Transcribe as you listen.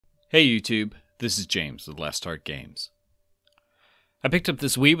Hey YouTube, this is James with Last Start Games. I picked up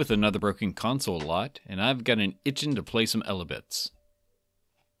this Wii with another broken console lot, and I've got an itching to play some Elebits.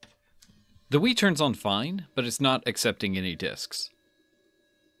 The Wii turns on fine, but it's not accepting any discs.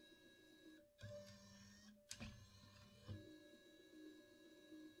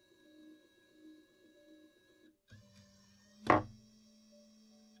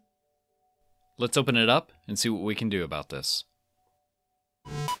 Let's open it up and see what we can do about this.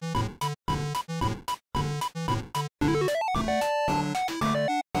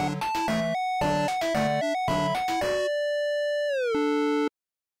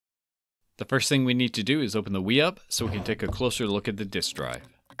 The first thing we need to do is open the Wii up so we can take a closer look at the disk drive.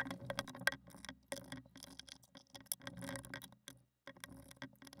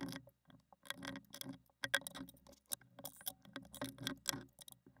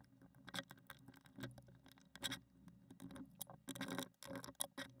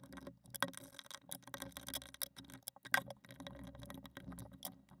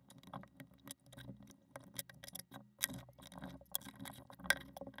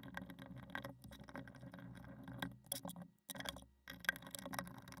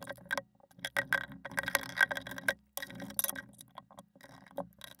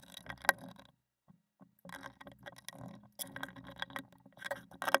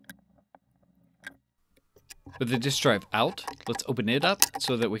 With the disk drive out, let's open it up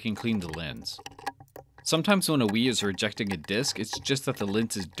so that we can clean the lens. Sometimes when a Wii is rejecting a disk, it's just that the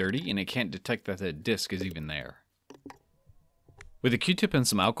lens is dirty and it can't detect that the disk is even there. With a Q-tip and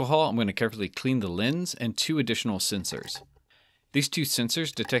some alcohol, I'm going to carefully clean the lens and two additional sensors. These two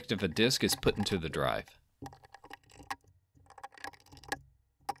sensors detect if a disk is put into the drive.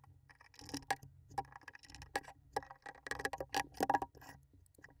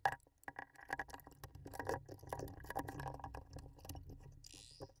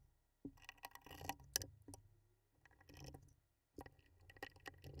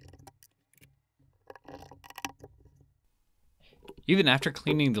 Even after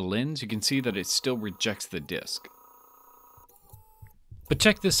cleaning the lens, you can see that it still rejects the disc. But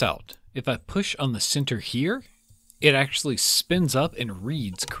check this out. If I push on the center here, it actually spins up and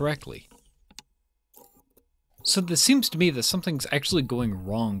reads correctly. So this seems to me that something's actually going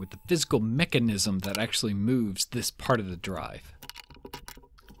wrong with the physical mechanism that actually moves this part of the drive.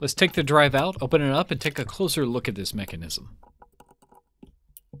 Let's take the drive out, open it up, and take a closer look at this mechanism.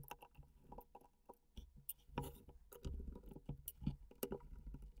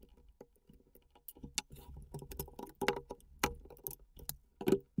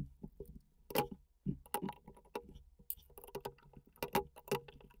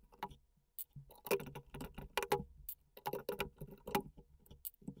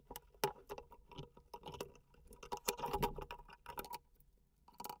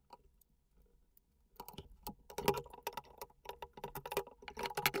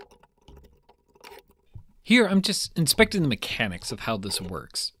 Here, I'm just inspecting the mechanics of how this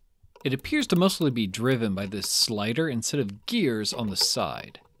works. It appears to mostly be driven by this slider instead of gears on the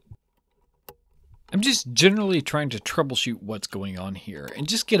side. I'm just generally trying to troubleshoot what's going on here and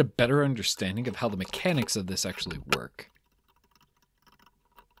just get a better understanding of how the mechanics of this actually work.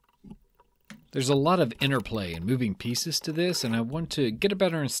 There's a lot of interplay and moving pieces to this, and I want to get a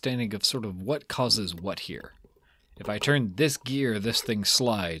better understanding of sort of what causes what here. If I turn this gear, this thing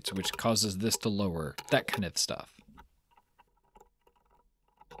slides, which causes this to lower, that kind of stuff.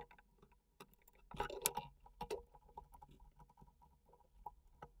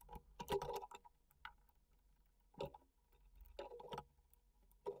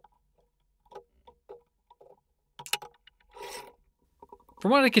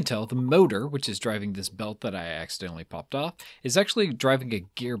 From what I can tell, the motor, which is driving this belt that I accidentally popped off, is actually driving a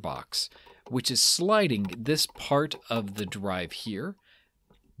gearbox, which is sliding this part of the drive here.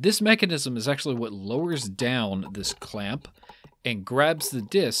 This mechanism is actually what lowers down this clamp and grabs the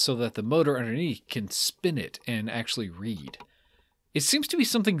disc so that the motor underneath can spin it and actually read. It seems to be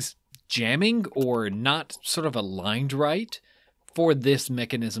something's jamming or not sort of aligned right for this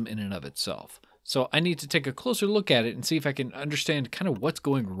mechanism in and of itself. So I need to take a closer look at it and see if I can understand kind of what's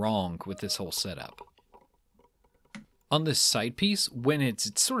going wrong with this whole setup. On this side piece, when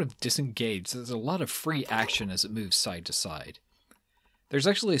it's sort of disengaged, there's a lot of free action as it moves side to side. There's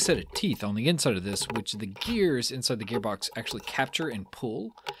actually a set of teeth on the inside of this, which the gears inside the gearbox actually capture and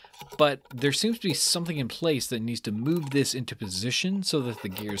pull, but there seems to be something in place that needs to move this into position so that the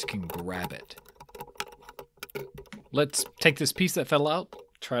gears can grab it. Let's take this piece that fell out,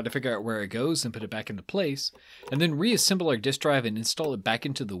 try to figure out where it goes and put it back into place, and then reassemble our disk drive and install it back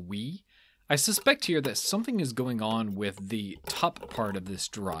into the Wii. I suspect here that something is going on with the top part of this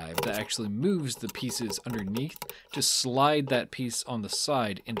drive that actually moves the pieces underneath to slide that piece on the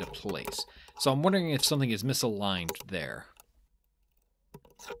side into place. So I'm wondering if something is misaligned there.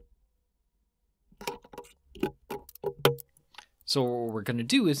 So what we're going to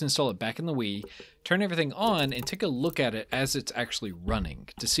do is install it back in the Wii, turn everything on, and take a look at it as it's actually running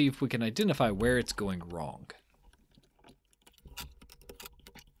to see if we can identify where it's going wrong.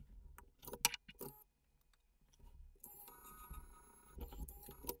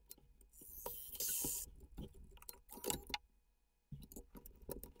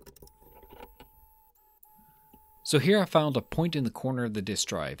 So here I found a point in the corner of the disk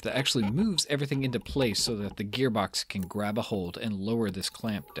drive that actually moves everything into place so that the gearbox can grab a hold and lower this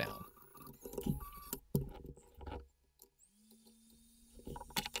clamp down.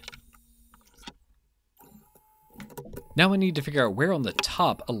 Now I need to figure out where on the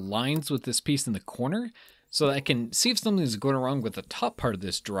top aligns with this piece in the corner so that I can see if something's going wrong with the top part of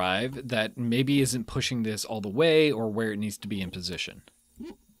this drive that maybe isn't pushing this all the way or where it needs to be in position.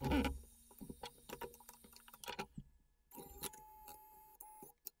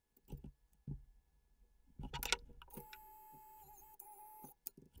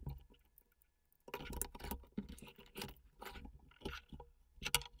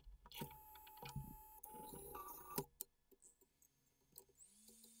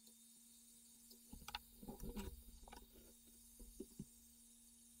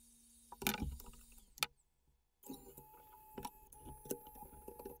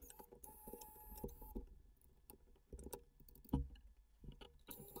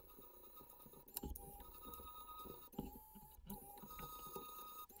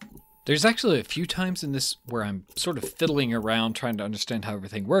 There's actually a few times in this where I'm sort of fiddling around trying to understand how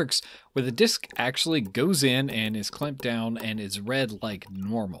everything works, where the disc actually goes in and is clamped down and is read like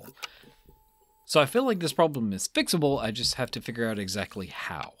normal. So I feel like this problem is fixable, I just have to figure out exactly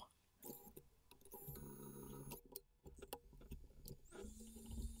how.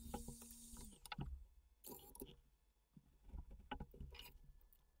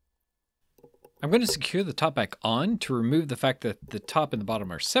 I'm going to secure the top back on to remove the fact that the top and the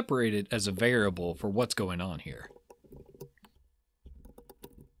bottom are separated as a variable for what's going on here.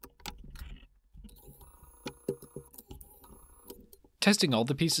 Testing all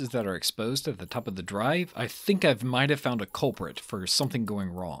the pieces that are exposed at the top of the drive, I think I might have found a culprit for something going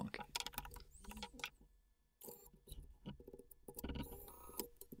wrong.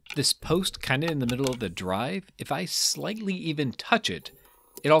 This post kind of in the middle of the drive, if I slightly even touch it,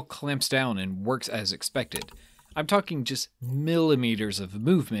 it all clamps down and works as expected. I'm talking just millimeters of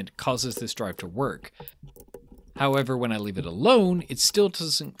movement causes this drive to work. However, when I leave it alone, it still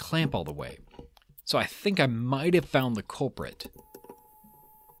doesn't clamp all the way. So I think I might have found the culprit.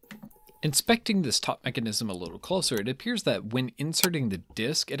 Inspecting this top mechanism a little closer, it appears that when inserting the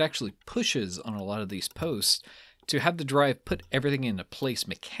disc, it actually pushes on a lot of these posts to have the drive put everything into place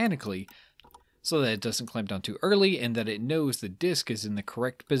mechanically so that it doesn't clamp down too early and that it knows the disc is in the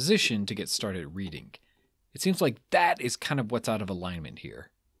correct position to get started reading. It seems like that is kind of what's out of alignment here.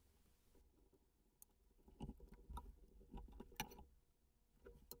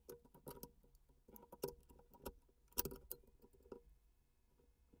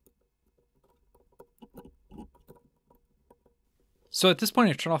 So at this point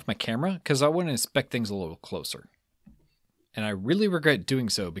I turn off my camera because I want to inspect things a little closer. And I really regret doing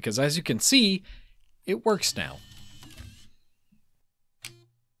so because as you can see, it works now.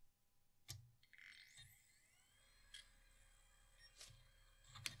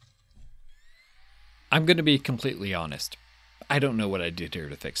 I'm going to be completely honest. I don't know what I did here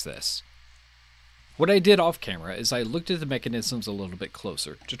to fix this. What I did off camera is I looked at the mechanisms a little bit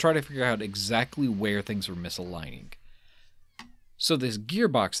closer to try to figure out exactly where things were misaligning. So this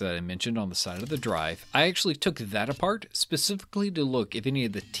gearbox that I mentioned on the side of the drive, I actually took that apart specifically to look if any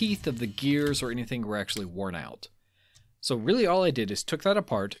of the teeth of the gears or anything were actually worn out. So really all I did is took that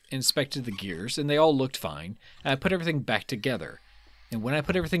apart, inspected the gears, and they all looked fine, and I put everything back together. And when I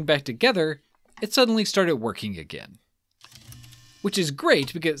put everything back together, it suddenly started working again. Which is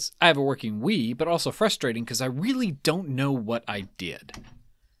great because I have a working Wii, but also frustrating because I really don't know what I did.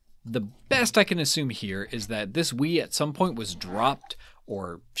 The best I can assume here is that this Wii at some point was dropped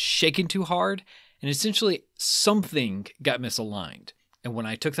or shaken too hard, and essentially something got misaligned. And when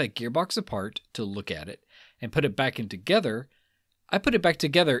I took that gearbox apart to look at it and put it back in together, I put it back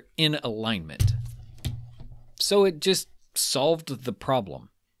together in alignment. So it just solved the problem.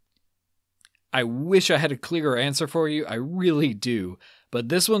 I wish I had a clearer answer for you, I really do, but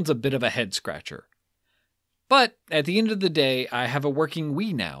this one's a bit of a head scratcher. But at the end of the day, I have a working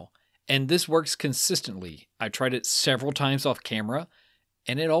Wii now, And this works consistently. I tried it several times off camera,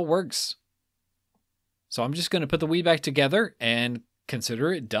 and it all works. So I'm just going to put the Wii back together and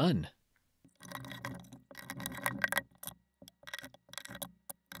consider it done.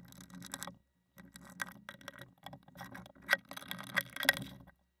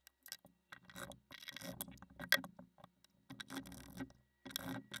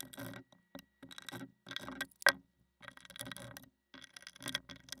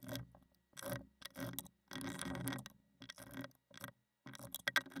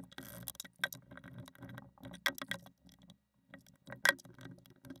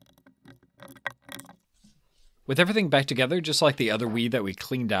 With everything back together, just like the other Wii that we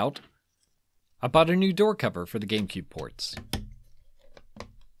cleaned out, I bought a new door cover for the GameCube ports.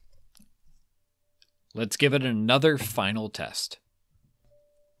 Let's give it another final test.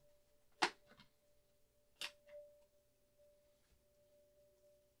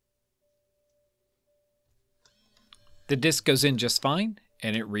 The disc goes in just fine,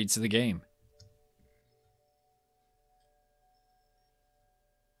 and it reads the game.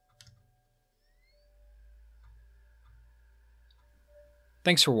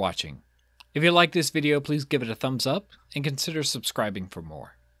 Thanks for watching. If you like this video, please give it a thumbs up and consider subscribing for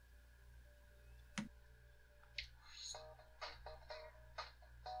more.